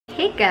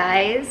Hey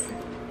guys,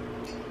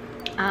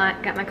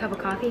 got my cup of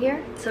coffee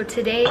here. So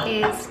today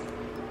is,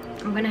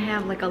 I'm gonna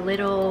have like a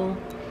little,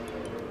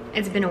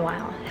 it's been a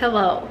while.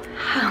 Hello,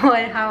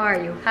 how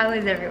are you? How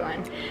is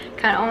everyone?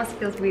 Kind of almost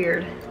feels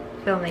weird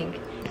filming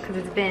because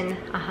it's been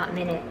a hot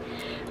minute.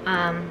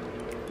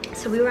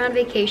 So we were on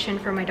vacation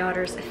for my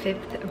daughter's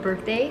 5th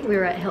birthday. We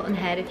were at Hilton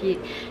Head. If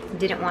you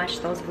didn't watch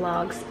those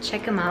vlogs,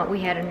 check them out. We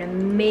had an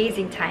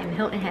amazing time.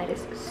 Hilton Head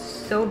is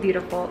so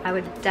beautiful. I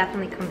would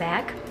definitely come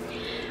back.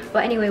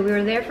 But anyway, we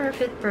were there for her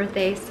 5th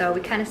birthday, so we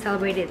kind of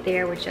celebrated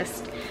there with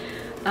just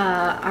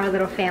our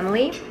little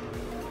family.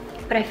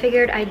 But I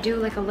figured I'd do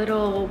like a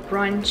little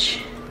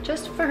brunch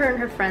just for her and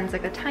her friends,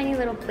 like a tiny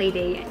little play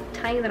date,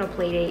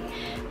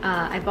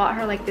 I bought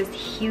her like this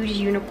huge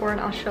unicorn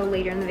I'll show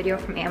later in the video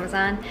from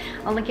Amazon.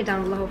 I'll link it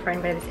down below for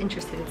anybody that's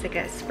interested. It's like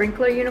a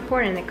sprinkler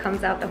unicorn and it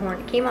comes out the horn.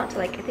 It came out to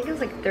like, I think it was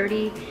like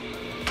 $30,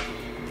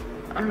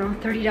 I don't know,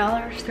 $30,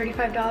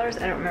 $35,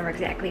 I don't remember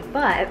exactly.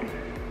 But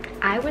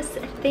I was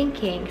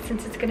thinking,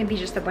 since it's gonna be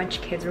just a bunch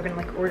of kids, we're gonna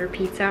like order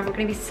pizza. We're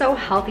gonna be so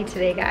healthy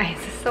today, guys,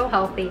 so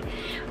healthy.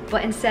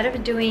 But instead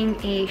of doing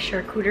a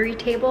charcuterie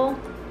table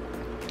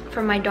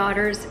for my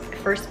daughter's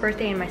 1st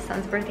birthday and my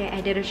son's birthday, I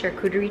did a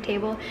charcuterie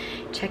table.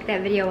 Check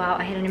that video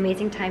out. I had an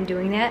amazing time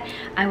doing that.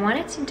 I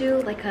wanted to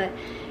do like a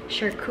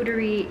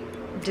charcuterie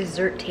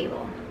dessert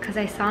table because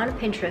I saw on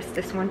Pinterest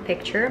this one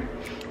picture.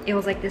 It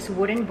was like this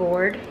wooden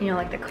board, you know,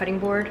 like the cutting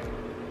board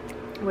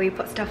where you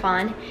put stuff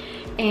on.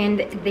 And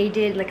they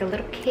did like a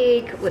little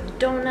cake with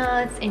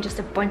donuts and just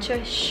a bunch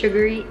of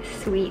sugary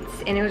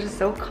sweets, and it was just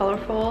so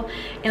colorful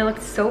and it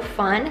looked so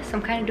fun. So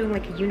I'm kind of doing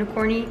like a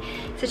unicorny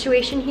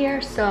situation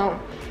here. So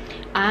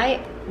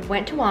I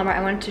went to Walmart.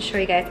 I wanted to show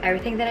you guys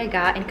everything that I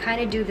got and kind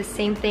of do the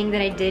same thing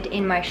that I did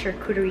in my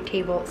charcuterie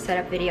table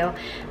setup video,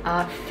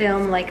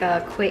 film like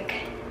a quick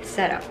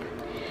setup.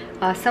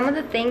 Some of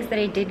the things that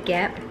I did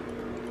get,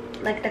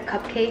 like the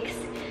cupcakes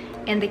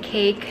and the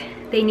cake,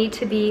 they need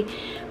to be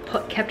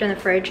kept in the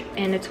fridge,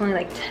 and it's only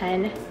like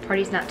 10.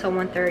 Party's not till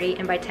 1:30,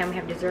 and by the time we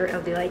have dessert it'll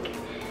be like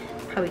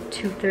probably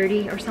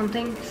 2:30 or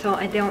something. So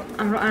I don't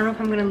know if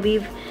I'm gonna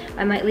leave.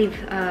 I might leave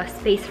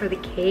space for the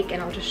cake,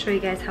 and I'll just show you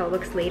guys how it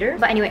looks later.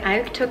 But anyway,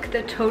 I took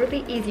the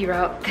totally easy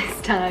route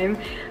this time.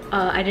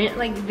 I didn't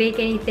like bake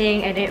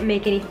anything, I didn't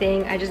make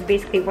anything. I just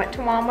basically went to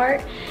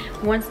Walmart,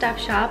 one-stop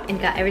shop, and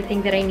got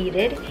everything that I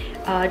needed.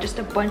 Just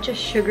a bunch of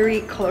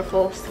sugary,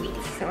 colorful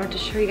sweets. So I want to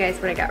show you guys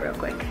what I got real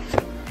quick.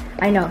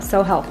 I know,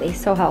 so healthy,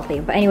 so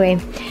healthy. But anyway,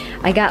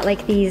 I got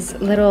like these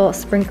little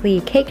sprinkly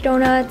cake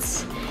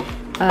donuts.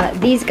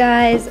 These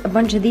guys, a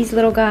bunch of these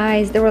little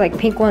guys. There were like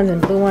pink ones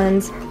and blue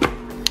ones.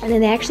 And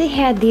then they actually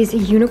had these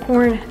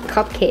unicorn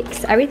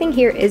cupcakes. Everything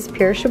here is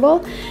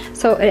perishable,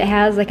 so it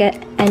has like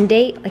an end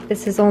date. Like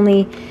this is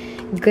only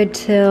good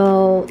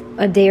till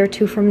a day or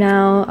two from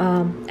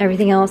now.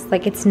 Everything else,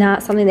 like it's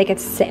not something that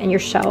gets sit on your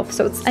shelf.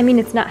 So it's, I mean,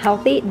 it's not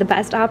healthy, the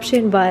best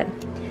option, but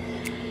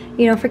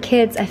you know, for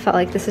kids, I felt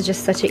like this is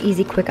just such an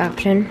easy, quick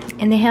option.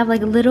 And they have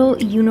like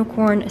little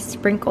unicorn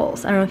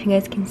sprinkles. I don't know if you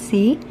guys can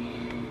see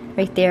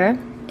right there.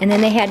 And then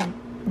they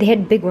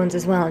had big ones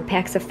as well in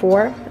packs of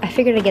 4. I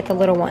figured I'd get the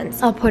little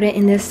ones. I'll put it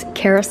in this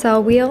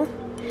carousel wheel.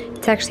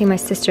 It's actually my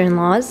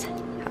sister-in-law's.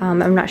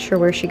 I'm not sure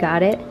where she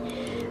got it.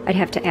 I'd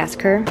have to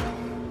ask her.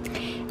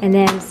 And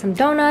then some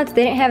donuts.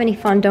 They didn't have any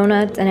fun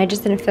donuts, and I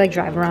just didn't feel like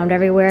driving around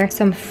everywhere.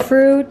 Some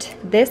fruit.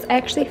 This I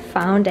actually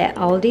found at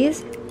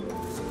Aldi's.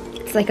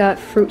 It's like a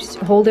fruit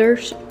holder,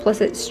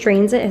 plus it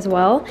strains it as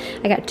well.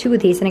 I got 2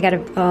 of these, and I got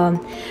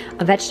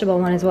a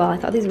vegetable one as well. I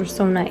thought these were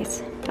so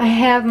nice. I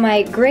have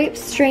my grape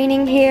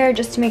straining here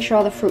just to make sure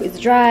all the fruit is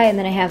dry, and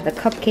then I have the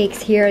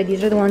cupcakes here.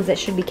 These are the ones that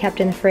should be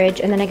kept in the fridge,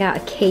 and then I got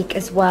a cake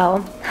as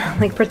well,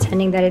 like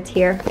pretending that it's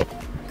here.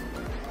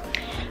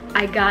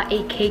 I got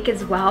a cake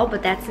as well,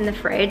 but that's in the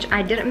fridge.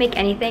 I didn't make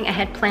anything. I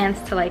had plans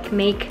to like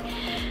make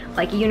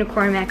like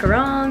unicorn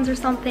macarons or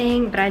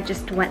something, but I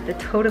just went the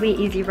totally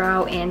easy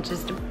route and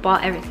just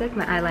bought everything. Like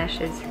my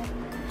eyelashes,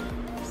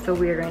 so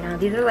weird right now.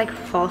 These are like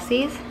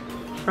falsies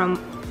from,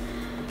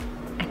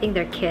 I think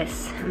they're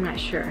Kiss, I'm not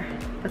sure,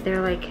 but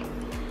they're like,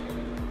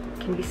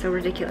 can be so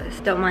ridiculous.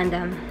 Don't mind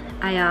them.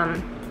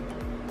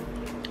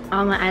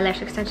 All my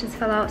eyelash extensions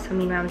fell out, so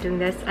meanwhile I'm doing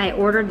this. I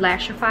ordered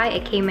Lashify,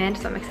 it came in,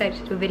 so I'm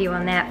excited to do a video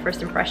on that.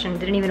 First impression,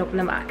 didn't even open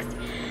the box.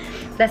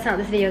 That's not what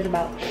this video is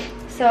about.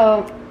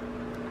 So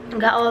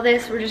got all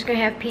this. We're just gonna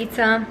have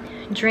pizza,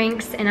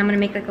 drinks, and I'm gonna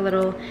make like a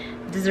little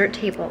dessert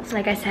table. So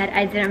like I said,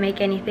 I didn't make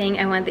anything.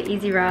 I went the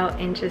easy route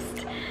and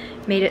just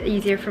made it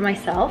easier for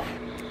myself.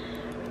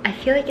 I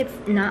feel like it's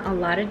not a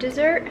lot of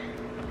dessert,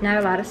 not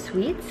a lot of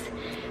sweets,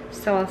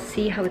 so I'll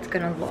see how it's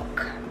gonna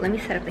look. Let me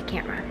set up the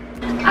camera.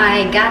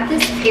 I got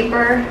this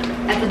paper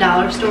at the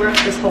dollar store,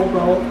 this whole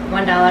roll,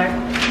 $1.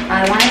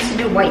 I wanted to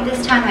do white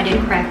this time. I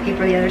didn't craft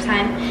paper the other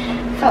time.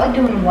 I felt like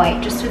doing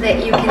white just so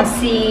that you can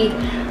see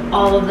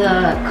all of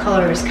the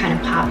colors kind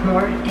of pop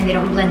more and they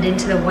don't blend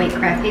into the white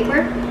craft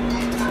paper.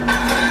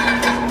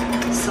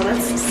 So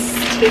let's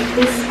take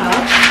this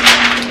up.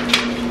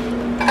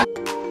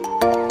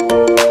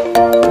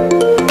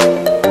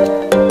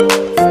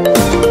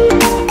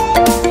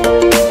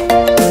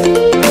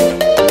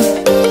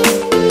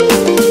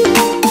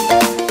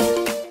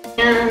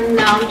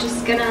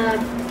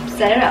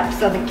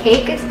 So the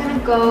cake is gonna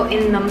go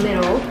in the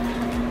middle.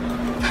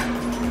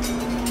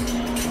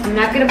 I'm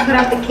not gonna put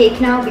out the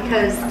cake now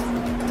because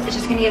it's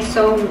just gonna get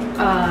so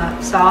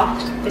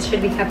soft. It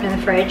should be kept in the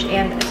fridge,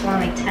 and it's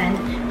only like 10,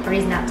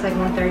 already not to like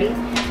 1:30.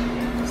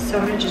 So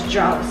I'm gonna just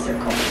draw a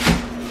circle.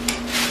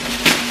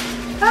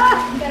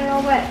 Ah, got it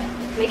all wet.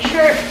 Make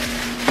sure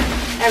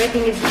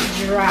everything is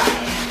dry.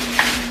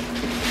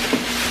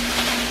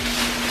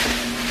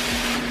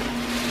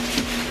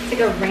 It's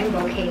like a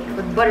rainbow cake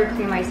with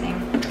buttercream icing.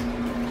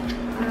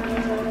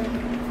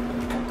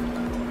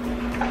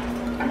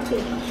 I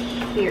think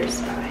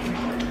here's fine.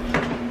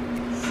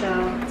 So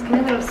it's gonna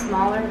be a little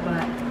smaller,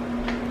 but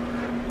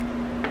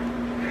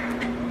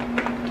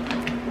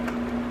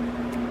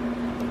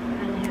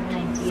I don't have an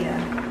idea.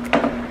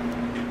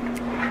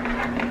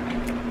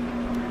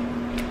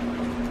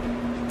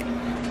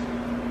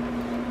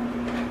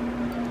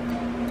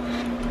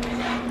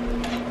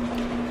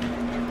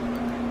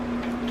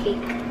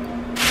 Cake.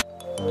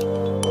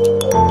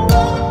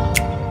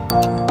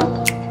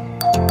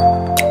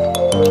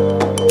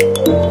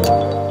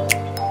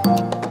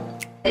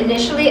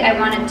 Initially, I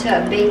wanted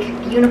to bake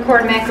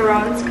unicorn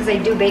macarons because I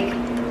do make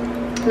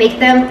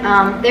them.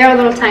 They are a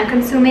little time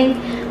consuming,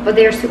 but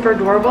they are super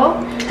adorable.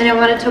 And I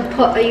wanted to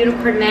put a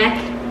unicorn mac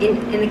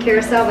in the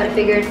carousel, but I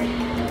figured,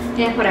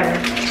 yeah, whatever.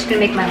 Just gonna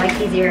make my life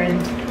easier,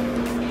 and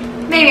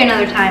maybe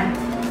another time.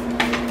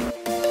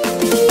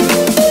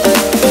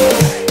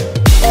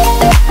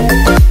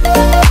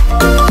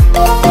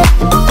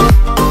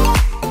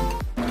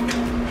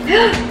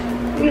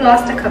 We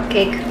lost a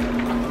cupcake.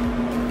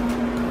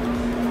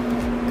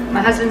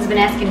 My husband's been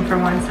asking for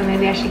one, so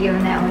maybe I should give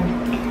him that one.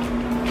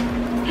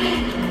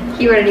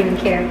 He wouldn't even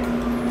care,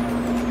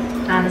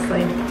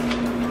 honestly.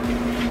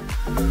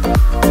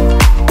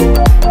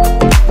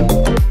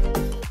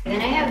 Then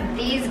I have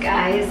these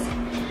guys,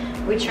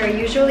 which are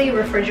usually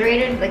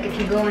refrigerated, like if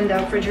you go in the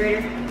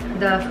refrigerator,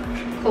 the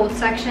cold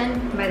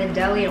section by the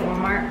deli at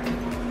Walmart.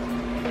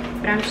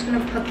 But I'm just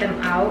gonna put them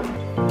out.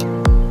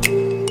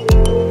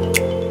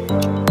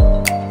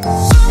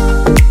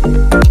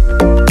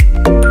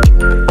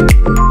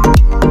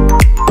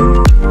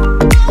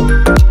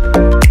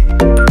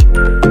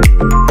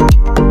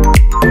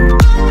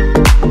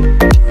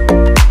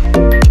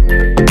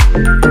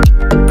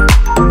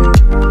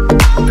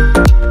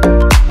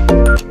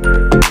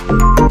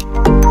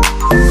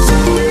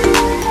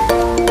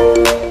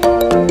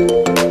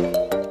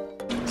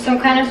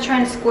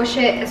 Trying to squish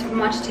it as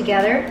much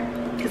together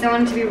because I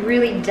want it to be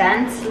really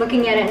dense.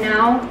 Looking at it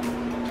now,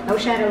 I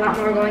wish I had a lot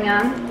more going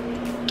on,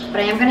 but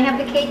I am gonna have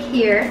the cake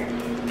here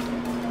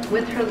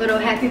with her little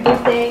happy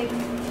birthday.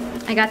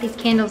 I got these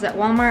candles at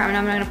Walmart, and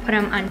I'm gonna put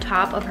them on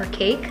top of her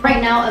cake.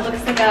 Right now it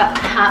looks like a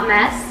hot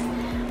mess,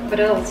 but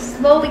it'll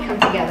slowly come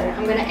together.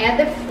 I'm gonna add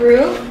the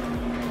fruit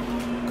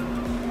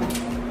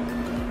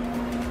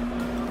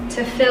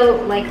to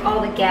fill like all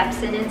the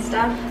gaps in and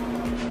stuff.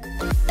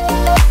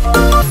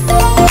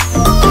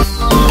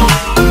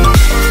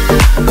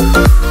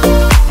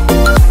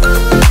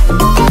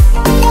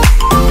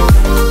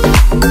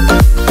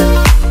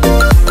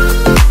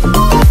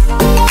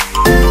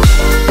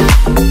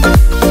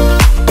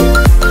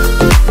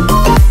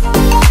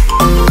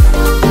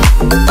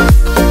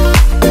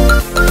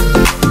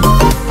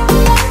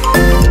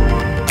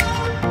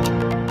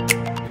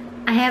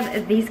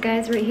 These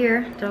guys right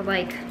here, they're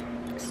like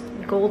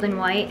gold and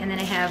white, and then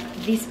I have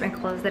these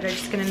sprinklers that are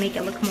just gonna make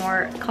it look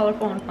more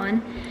colorful and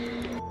fun.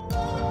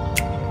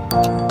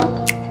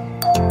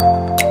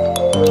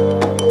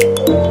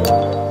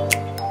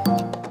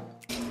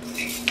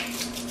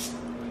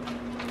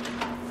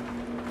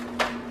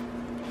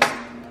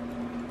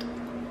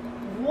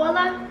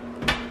 Voila!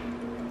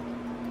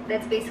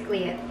 That's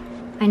basically it.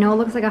 I know it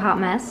looks like a hot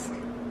mess.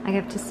 I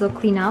have to still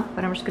clean up,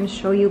 but I'm just gonna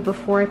show you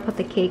before I put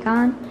the cake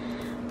on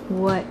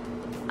what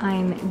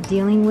I'm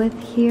dealing with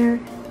here.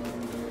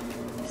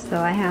 So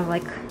I have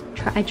like,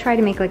 I try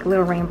to make like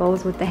little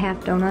rainbows with the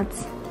half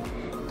donuts,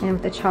 and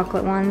with the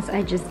chocolate ones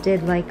I just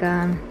did like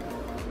the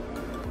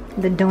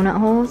donut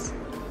holes.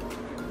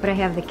 But I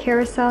have the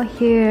carousel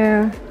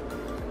here,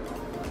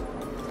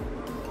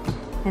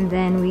 and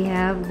then we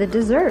have the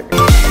dessert.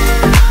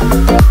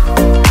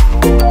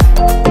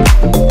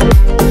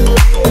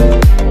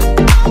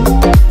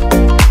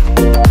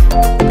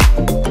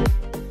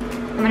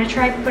 I'm gonna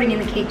try putting in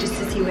the cake just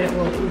to see what it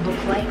will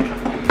look like,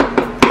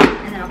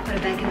 and then I'll put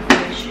it back in the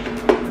fridge.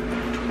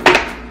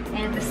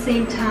 And at the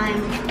same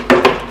time,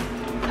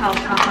 I'll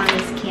pop on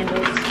these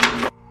candles.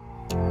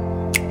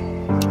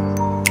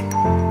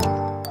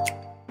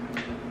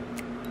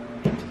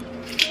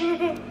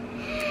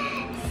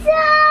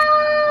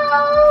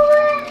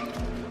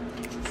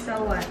 So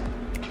what?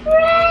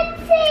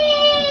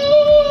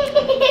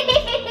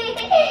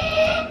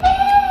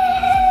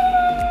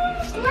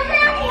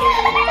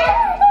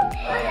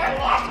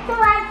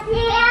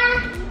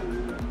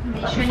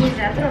 Еще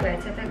нельзя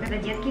трогать, это когда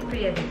детки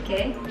приедут,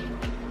 окей?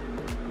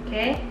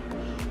 Окей?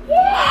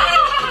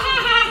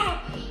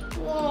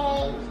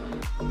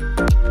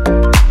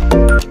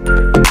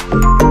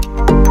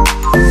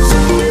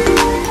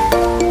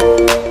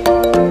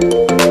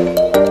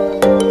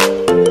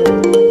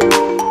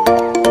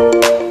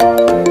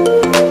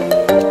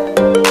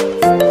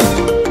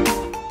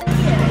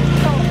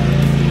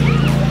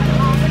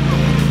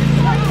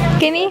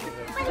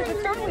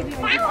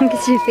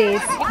 your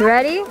face. You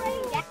ready?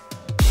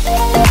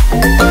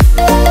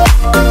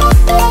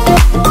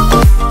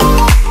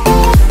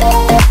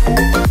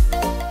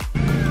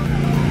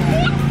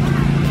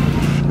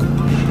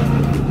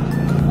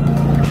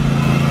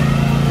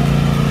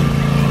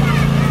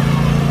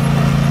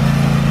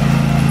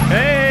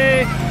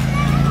 Hey!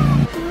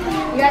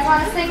 You guys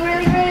want to sing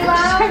really, really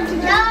loud?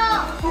 No!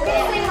 Who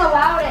can sing the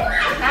loudest?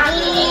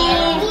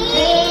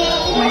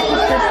 My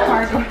sister's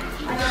party.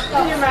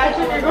 Can you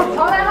imagine? Hold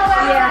on.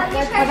 Yeah,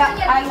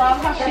 I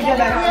love how she did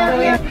that. It's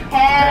brilliant.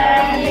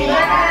 Happy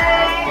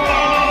birthday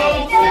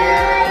to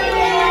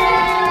you.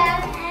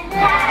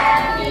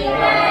 Happy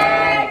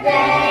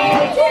birthday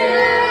to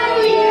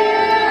you.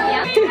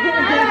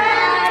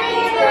 Happy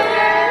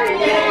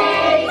birthday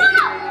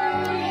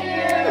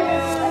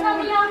to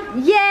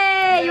you.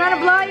 Yay! You want to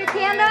blow your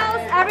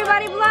candles?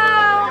 Everybody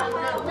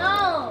blow. No.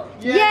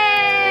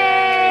 Yay!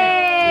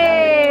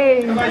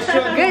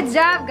 Good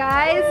job,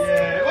 guys.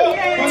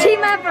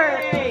 Team effort.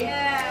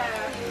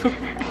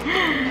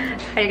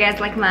 How do you guys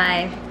like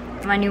my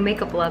new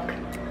makeup look?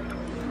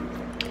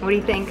 What do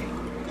you think?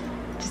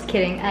 Just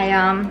kidding.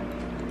 I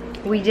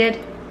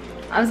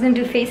was gonna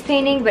do face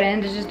painting, but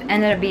it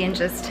ended up being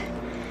just,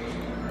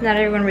 not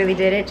everyone really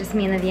did it, just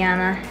me and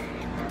Viviana.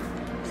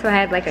 So I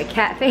had like a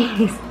cat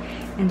face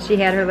and she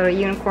had her little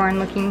unicorn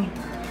looking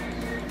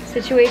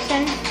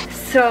situation.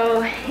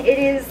 So it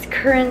is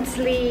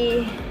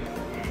currently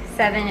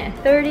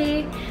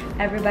 7:30.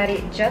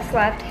 Everybody just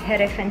left, had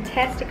a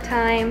fantastic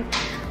time.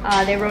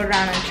 They rode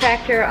around on a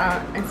tractor,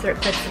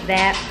 insert clips of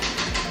that.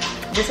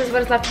 This is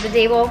what is left of the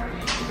table.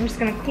 I'm just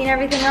gonna clean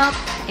everything up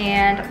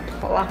and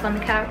pull off on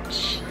the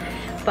couch.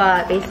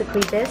 But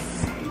basically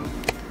this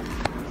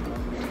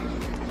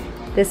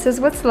is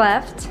what's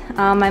left.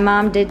 My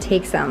mom did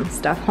take some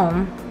stuff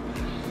home,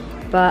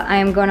 but I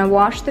am gonna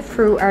wash the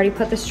fruit. I already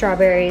put the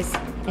strawberries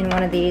in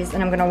one of these,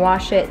 and I'm gonna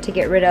wash it to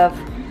get rid of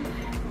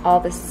all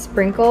the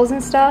sprinkles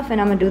and stuff, and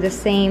I'm gonna do the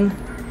same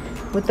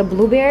with the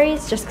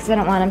blueberries just because I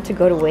don't want them to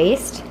go to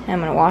waste. And I'm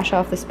gonna wash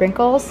off the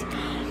sprinkles.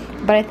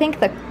 But I think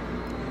the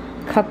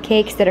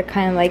cupcakes that are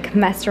kind of like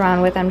messed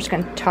around with, I'm just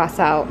gonna toss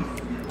out.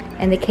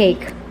 And the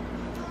cake,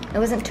 it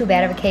wasn't too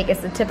bad of a cake. It's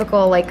the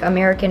typical like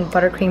American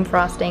buttercream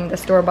frosting, the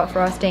store-bought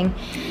frosting.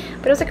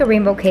 But it was like a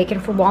rainbow cake,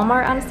 and for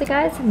Walmart, honestly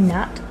guys,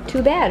 not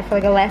too bad for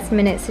like a last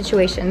minute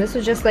situation. This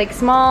was just like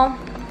small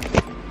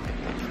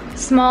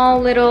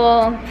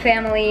little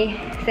family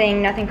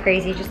thing, nothing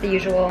crazy, just the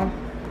usual.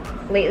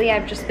 Lately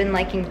I've just been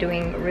liking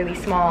doing really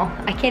small,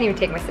 I can't even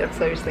take myself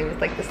seriously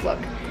with like this look,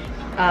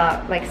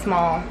 like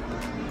small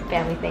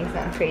family things,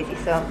 nothing crazy.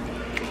 So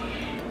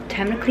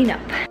time to clean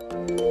up.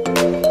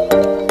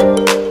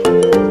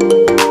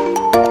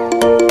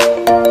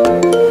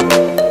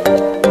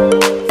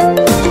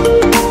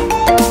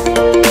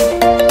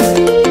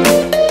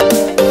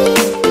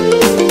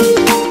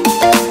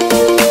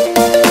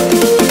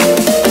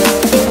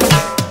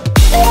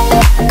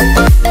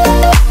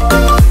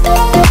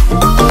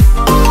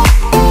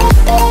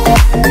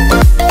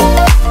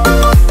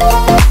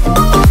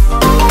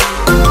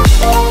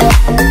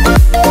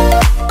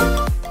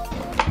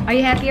 Are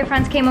you happy your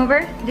friends came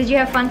over? Did you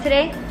have fun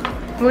today?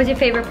 What was your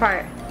favorite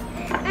part?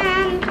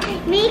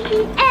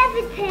 Making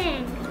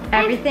everything.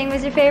 Everything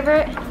was your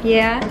favorite?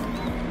 Yeah?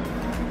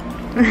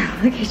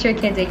 Look at you, I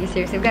can't take you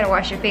seriously. We've got to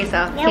wash your face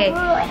off. Okay.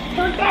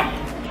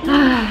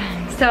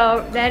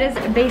 So that is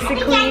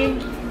basically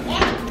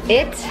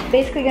it.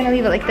 Basically gonna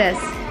leave it like this.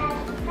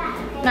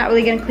 Not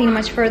really gonna clean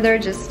much further,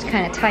 just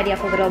kind of tidy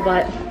up a little,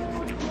 but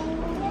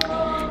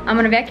I'm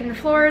gonna vacuum the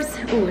floors.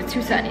 Ooh, it's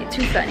too sunny,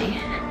 too sunny.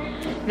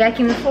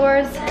 Vacuum the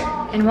floors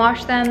and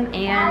wash them,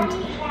 and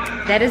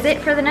that is it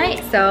for the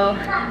night. So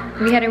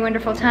we had a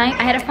wonderful time.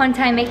 I had a fun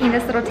time making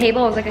this little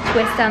table. It was like a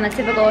twist on the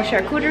typical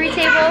charcuterie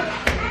table.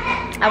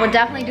 I would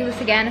definitely do this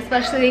again,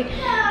 especially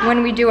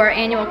when we do our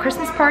annual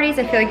Christmas parties.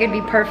 I feel like it'd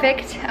be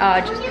perfect.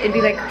 It'd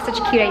be like such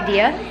a cute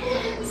idea.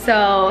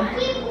 So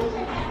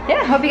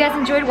yeah, hope you guys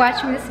enjoyed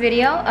watching this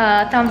video.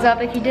 Thumbs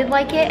up if you did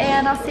like it,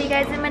 and I'll see you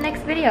guys in my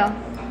next video.